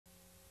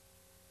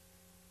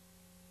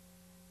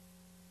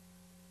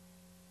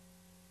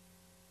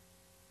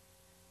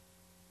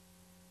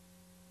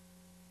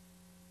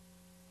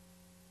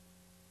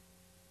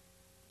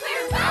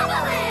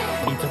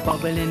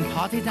bubbling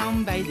party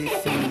down by the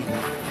sea.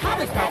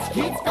 Cabbage Patch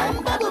Kids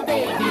Fun Bubble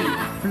Baby.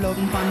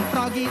 Floating fun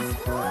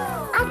froggies.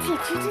 I'll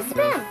teach you to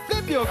swim.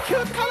 Flip your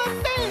cute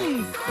colored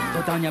things.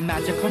 Put on your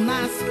magical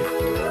mask.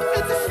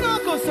 It's a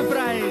snorkel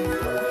surprise.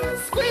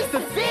 Squeeze the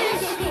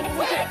fish.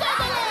 We're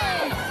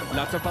bubbling.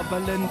 Lots of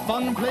bubbling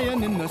fun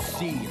playing in the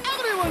sea.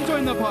 Everyone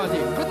join the party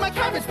with my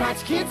Cabbage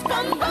Patch Kids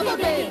Fun Bubble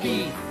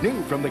Baby.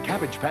 New from the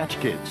Cabbage Patch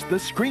Kids, the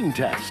screen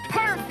test.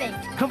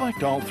 Perfect.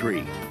 Collect all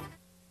 3.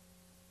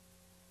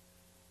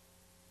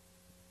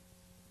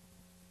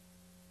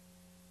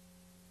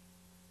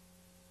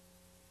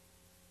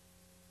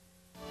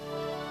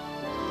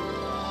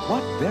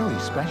 What very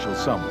special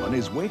someone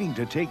is waiting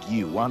to take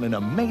you on an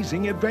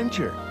amazing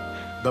adventure?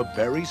 The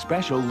very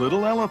special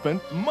little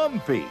elephant,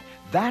 Mumfie.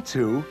 That's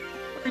who.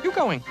 Where are you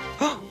going?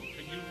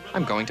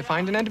 I'm going to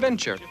find an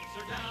adventure.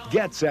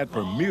 Get set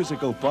for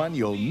musical fun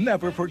you'll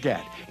never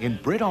forget in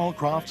Britt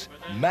Allcroft's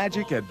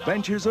Magic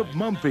Adventures of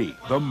Mumfie,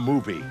 the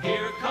movie.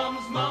 Here comes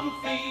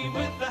Mumfie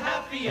with the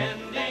happy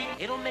ending.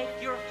 It'll make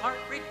your heart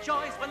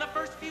rejoice when the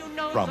first few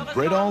notes From of a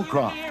Britt song you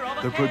Allcroft, hear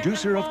of the a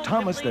producer of carol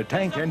Thomas the that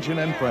Tank brings Engine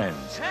and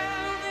Friends. Tell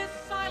this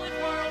silent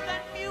world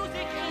that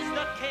music is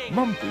the king.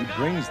 Mumfie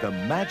brings the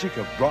magic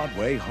of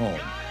Broadway home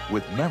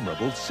with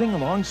memorable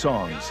sing-along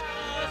songs.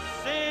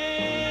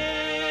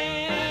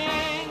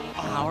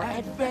 Our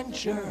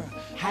adventure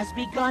has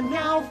begun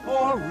now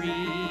for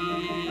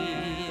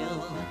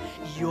real.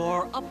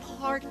 You're a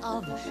part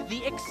of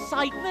the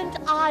excitement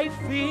I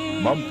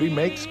feel. Mumfie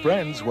makes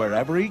friends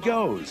wherever he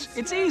goes.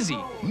 It's easy.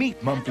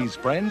 Meet Mumfie's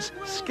friends,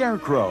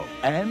 Scarecrow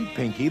and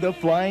Pinky the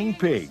Flying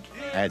Pig,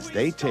 as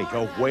they take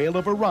a whale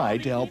of a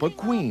ride to help a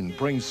queen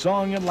bring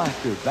song and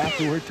laughter back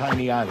to her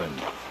tiny island.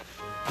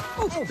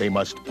 They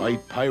must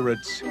fight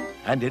pirates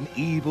and an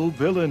evil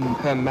villain.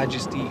 Her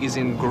Majesty is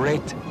in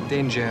great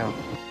danger.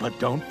 But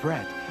don't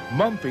fret,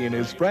 Mumfie and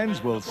his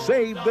friends will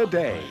save the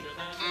day.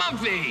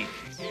 Mumfie!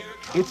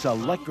 It's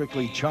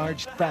electrically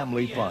charged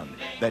family fun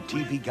that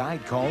TV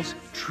Guide calls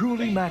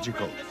truly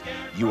magical.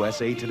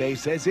 USA Today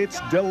says it's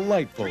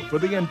delightful for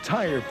the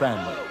entire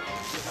family.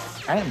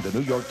 And the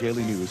New York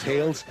Daily News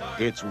hails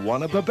it's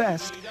one of the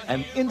best,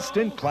 an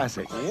instant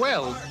classic.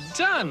 Well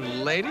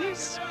done,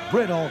 ladies.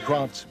 Britt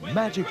Allcroft's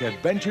Magic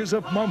Adventures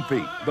of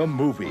Mumfie, the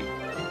movie.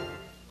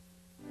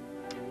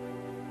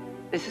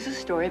 This is a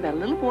story about a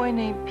little boy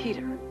named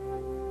Peter,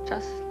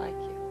 just like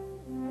you.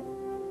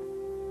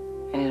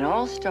 And it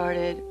all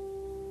started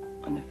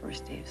on the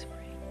first day of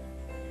spring,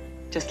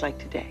 just like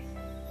today.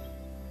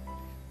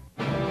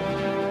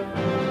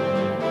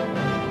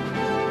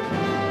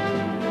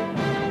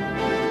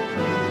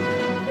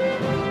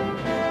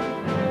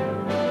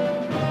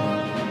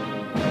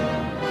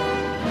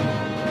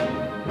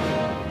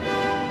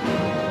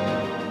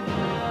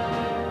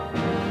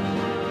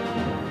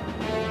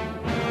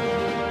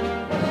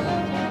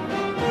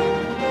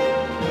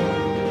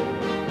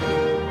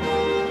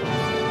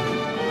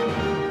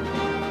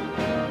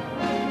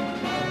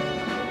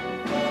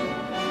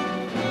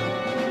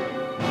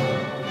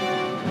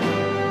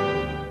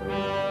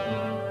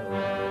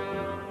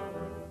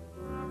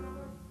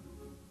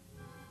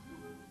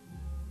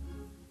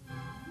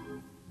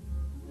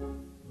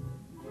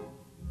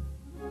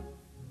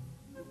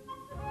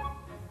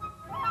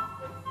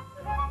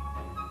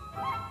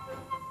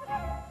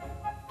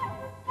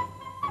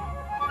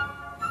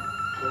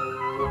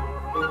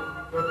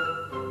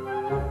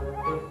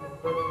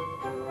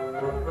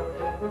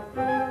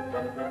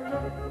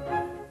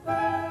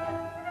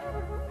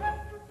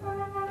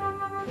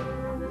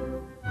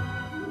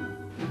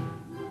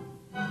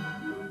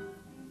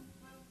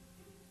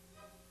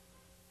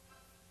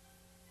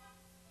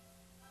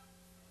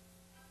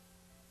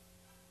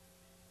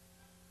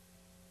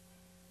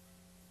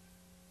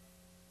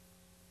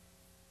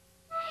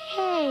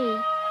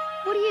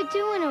 What are you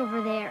doing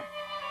over there?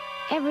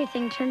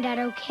 Everything turned out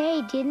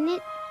okay, didn't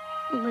it?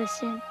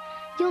 Listen,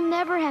 you'll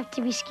never have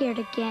to be scared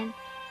again,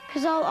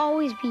 'cause I'll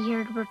always be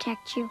here to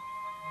protect you.